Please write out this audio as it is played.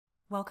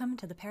Welcome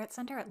to the Parrott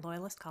Centre at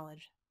Loyalist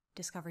College.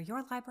 Discover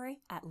your library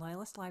at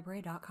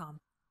loyalistlibrary.com.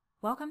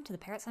 Welcome to the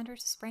Parrott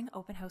Centre's Spring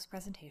Open House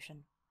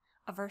presentation.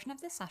 A version of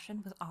this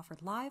session was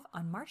offered live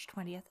on March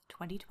 20th,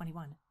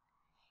 2021.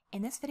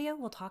 In this video,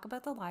 we'll talk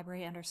about the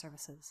library and our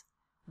services,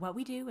 what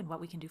we do and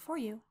what we can do for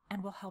you,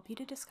 and we'll help you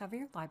to discover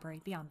your library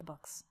beyond the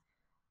books.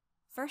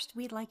 First,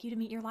 we'd like you to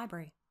meet your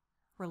library.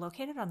 We're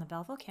located on the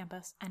Belleville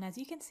campus, and as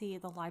you can see,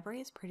 the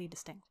library is pretty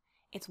distinct.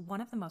 It's one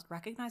of the most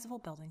recognizable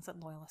buildings at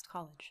Loyalist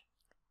College.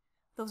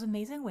 Those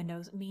amazing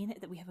windows mean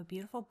that we have a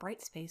beautiful,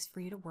 bright space for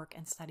you to work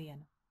and study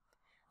in.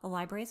 The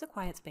library is a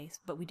quiet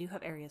space, but we do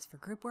have areas for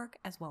group work,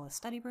 as well as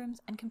study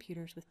rooms and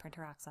computers with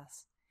printer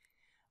access.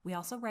 We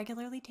also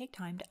regularly take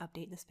time to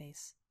update the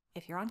space.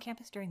 If you're on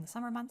campus during the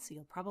summer months,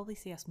 you'll probably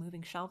see us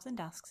moving shelves and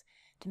desks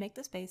to make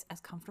the space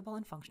as comfortable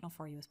and functional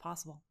for you as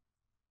possible.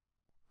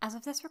 As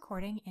of this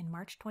recording in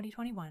March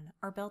 2021,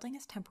 our building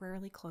is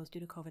temporarily closed due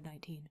to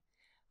COVID-19.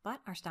 But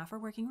our staff are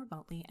working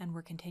remotely and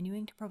we're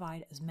continuing to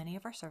provide as many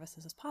of our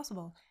services as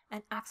possible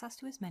and access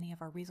to as many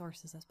of our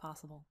resources as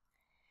possible.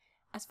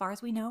 As far as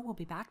we know, we'll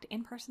be back to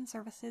in-person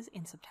services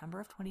in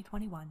September of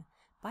 2021,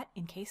 but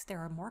in case there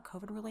are more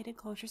COVID-related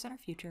closures in our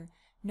future,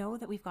 know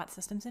that we've got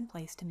systems in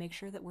place to make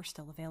sure that we're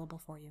still available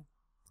for you.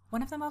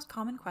 One of the most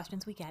common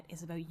questions we get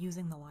is about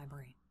using the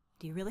library.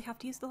 Do you really have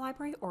to use the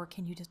library, or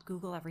can you just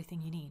Google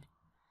everything you need?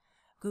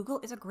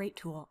 Google is a great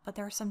tool, but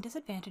there are some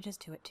disadvantages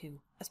to it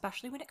too,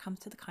 especially when it comes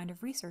to the kind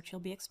of research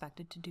you'll be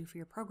expected to do for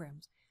your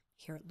programs,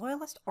 here at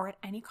Loyalist or at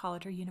any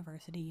college or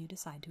university you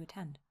decide to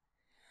attend.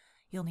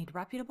 You'll need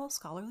reputable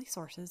scholarly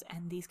sources,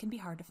 and these can be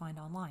hard to find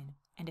online,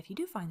 and if you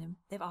do find them,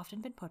 they've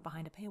often been put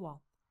behind a paywall.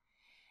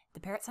 The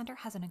Parrott Centre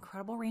has an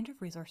incredible range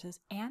of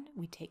resources, and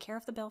we take care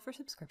of the bill for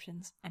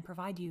subscriptions and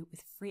provide you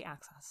with free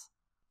access.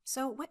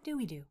 So what do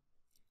we do?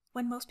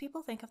 When most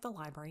people think of the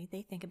library,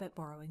 they think about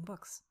borrowing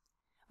books.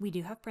 We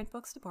do have print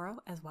books to borrow,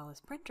 as well as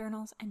print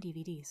journals and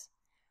DVDs.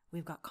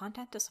 We've got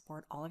content to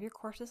support all of your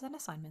courses and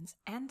assignments,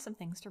 and some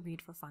things to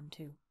read for fun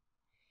too.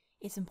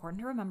 It's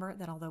important to remember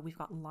that although we've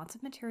got lots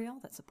of material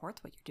that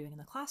supports what you're doing in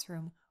the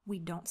classroom, we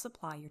don't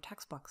supply your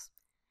textbooks.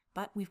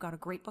 But we've got a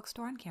great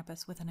bookstore on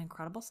campus with an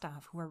incredible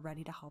staff who are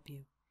ready to help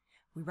you.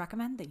 We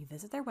recommend that you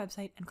visit their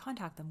website and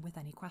contact them with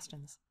any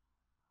questions.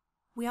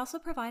 We also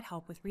provide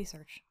help with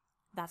research.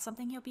 That's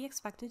something you'll be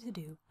expected to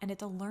do, and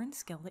it's a learned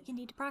skill that you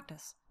need to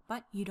practice.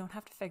 But you don't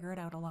have to figure it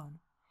out alone.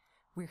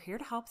 We're here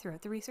to help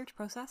throughout the research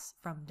process,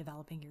 from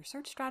developing your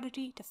search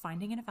strategy to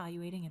finding and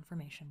evaluating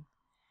information.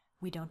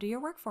 We don't do your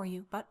work for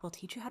you, but we'll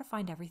teach you how to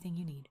find everything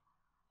you need.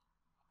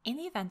 In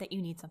the event that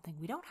you need something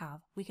we don't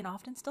have, we can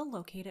often still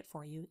locate it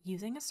for you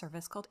using a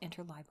service called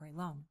Interlibrary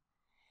Loan.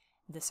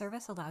 This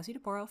service allows you to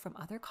borrow from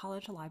other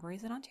college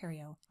libraries in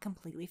Ontario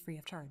completely free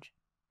of charge.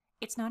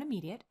 It's not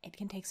immediate, it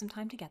can take some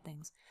time to get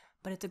things,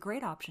 but it's a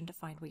great option to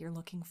find what you're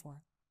looking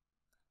for.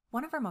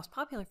 One of our most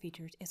popular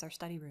features is our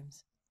study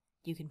rooms.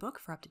 You can book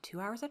for up to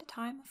 2 hours at a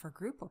time for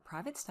group or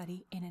private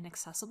study in an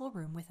accessible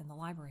room within the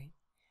library.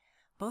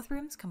 Both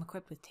rooms come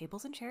equipped with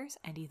tables and chairs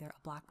and either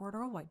a blackboard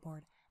or a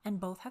whiteboard, and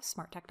both have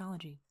smart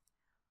technology.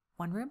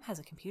 One room has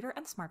a computer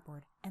and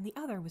smartboard, and the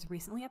other was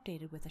recently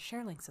updated with a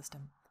ShareLink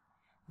system.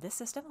 This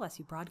system lets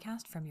you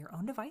broadcast from your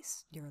own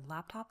device, your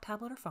laptop,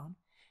 tablet, or phone,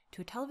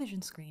 to a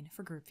television screen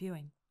for group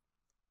viewing.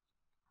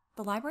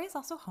 The library is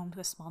also home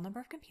to a small number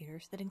of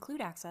computers that include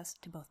access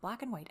to both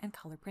black and white and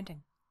color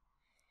printing.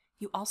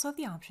 You also have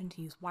the option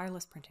to use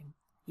wireless printing.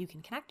 You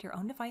can connect your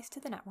own device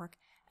to the network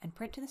and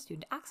print to the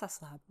Student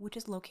Access Lab, which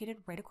is located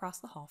right across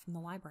the hall from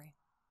the library.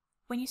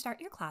 When you start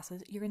your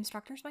classes, your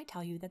instructors might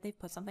tell you that they've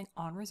put something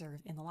on reserve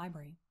in the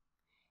library.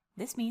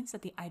 This means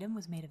that the item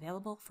was made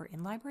available for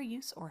in-library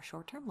use or a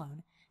short-term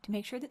loan to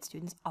make sure that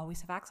students always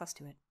have access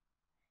to it.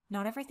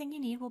 Not everything you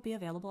need will be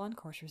available on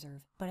course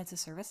reserve, but it's a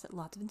service that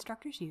lots of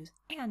instructors use,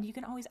 and you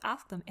can always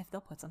ask them if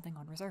they'll put something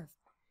on reserve.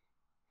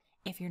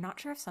 If you're not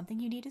sure if something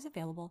you need is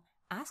available,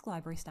 ask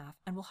library staff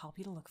and we'll help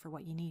you to look for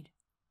what you need.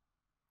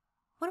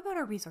 What about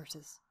our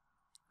resources?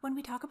 When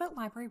we talk about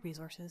library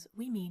resources,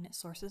 we mean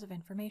sources of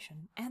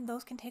information, and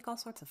those can take all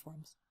sorts of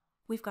forms.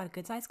 We've got a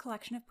good-sized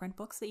collection of print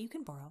books that you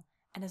can borrow,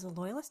 and as a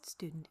Loyalist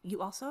student,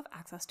 you also have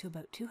access to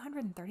about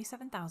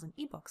 237,000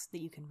 ebooks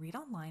that you can read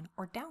online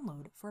or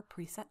download for a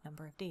preset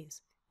number of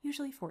days,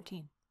 usually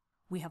 14.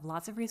 We have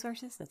lots of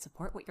resources that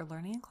support what you're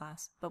learning in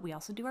class, but we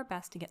also do our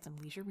best to get some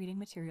leisure reading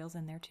materials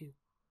in there too.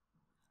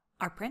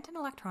 Our print and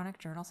electronic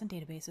journals and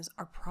databases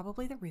are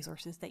probably the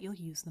resources that you'll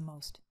use the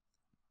most.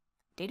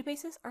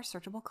 Databases are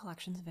searchable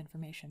collections of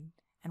information,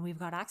 and we've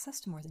got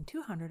access to more than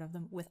 200 of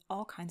them with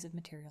all kinds of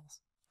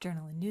materials.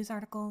 Journal and news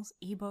articles,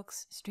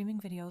 ebooks, streaming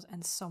videos,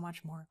 and so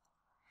much more.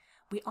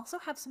 We also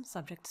have some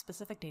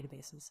subject-specific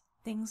databases,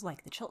 things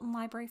like the Chilton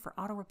Library for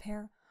auto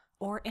repair,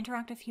 or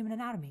Interactive Human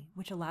Anatomy,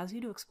 which allows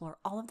you to explore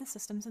all of the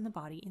systems in the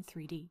body in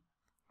 3D.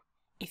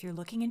 If you're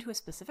looking into a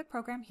specific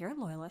program here at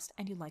Loyalist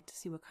and you'd like to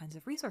see what kinds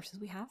of resources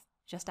we have,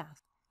 just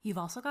ask. You've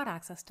also got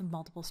access to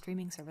multiple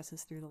streaming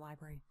services through the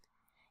library.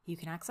 You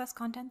can access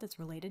content that's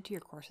related to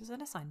your courses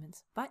and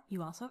assignments, but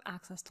you also have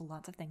access to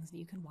lots of things that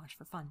you can watch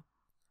for fun.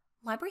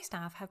 Library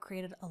staff have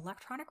created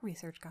electronic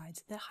research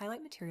guides that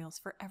highlight materials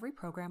for every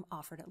program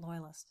offered at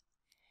Loyalist.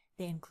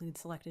 They include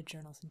selected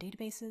journals and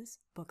databases,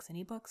 books and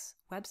ebooks,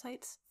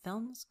 websites,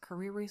 films,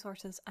 career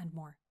resources, and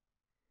more.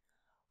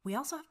 We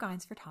also have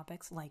guides for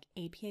topics like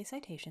APA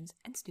citations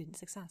and student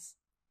success.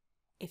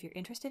 If you're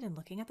interested in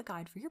looking at the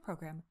guide for your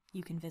program,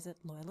 you can visit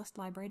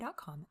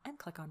loyalistlibrary.com and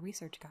click on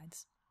Research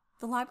Guides.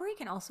 The library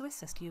can also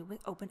assist you with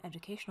open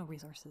educational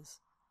resources.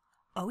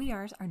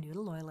 OERs are new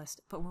to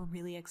Loyalist, but we're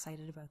really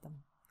excited about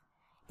them.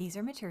 These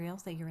are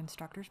materials that your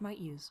instructors might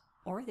use,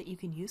 or that you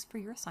can use for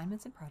your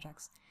assignments and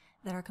projects,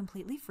 that are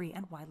completely free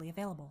and widely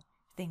available.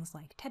 Things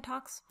like TED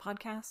Talks,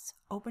 podcasts,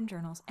 open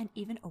journals, and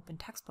even open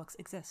textbooks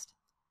exist.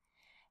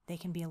 They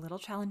can be a little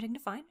challenging to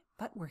find,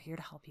 but we're here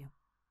to help you.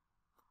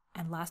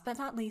 And last but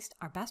not least,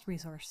 our best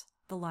resource,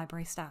 the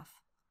library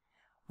staff.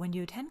 When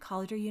you attend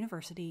college or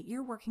university,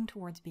 you're working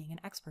towards being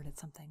an expert at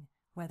something,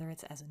 whether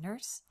it's as a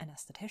nurse, an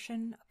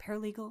esthetician, a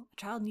paralegal, a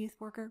child and youth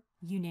worker,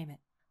 you name it.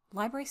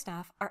 Library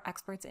staff are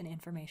experts in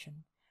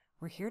information.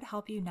 We're here to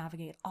help you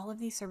navigate all of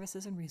these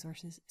services and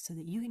resources so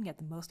that you can get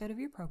the most out of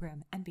your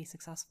program and be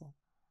successful.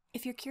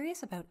 If you're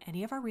curious about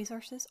any of our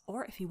resources,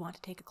 or if you want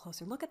to take a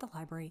closer look at the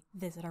library,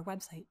 visit our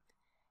website.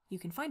 You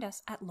can find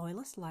us at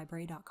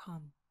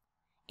loyalistlibrary.com.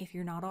 If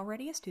you're not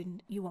already a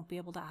student, you won't be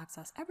able to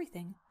access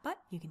everything, but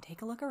you can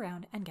take a look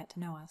around and get to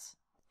know us.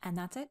 And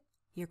that's it,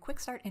 your quick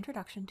start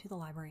introduction to the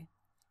library.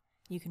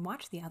 You can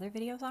watch the other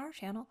videos on our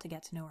channel to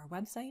get to know our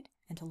website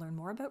and to learn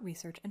more about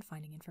research and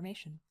finding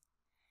information.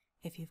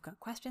 If you've got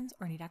questions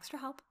or need extra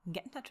help,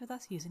 get in touch with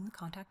us using the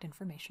contact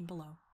information below.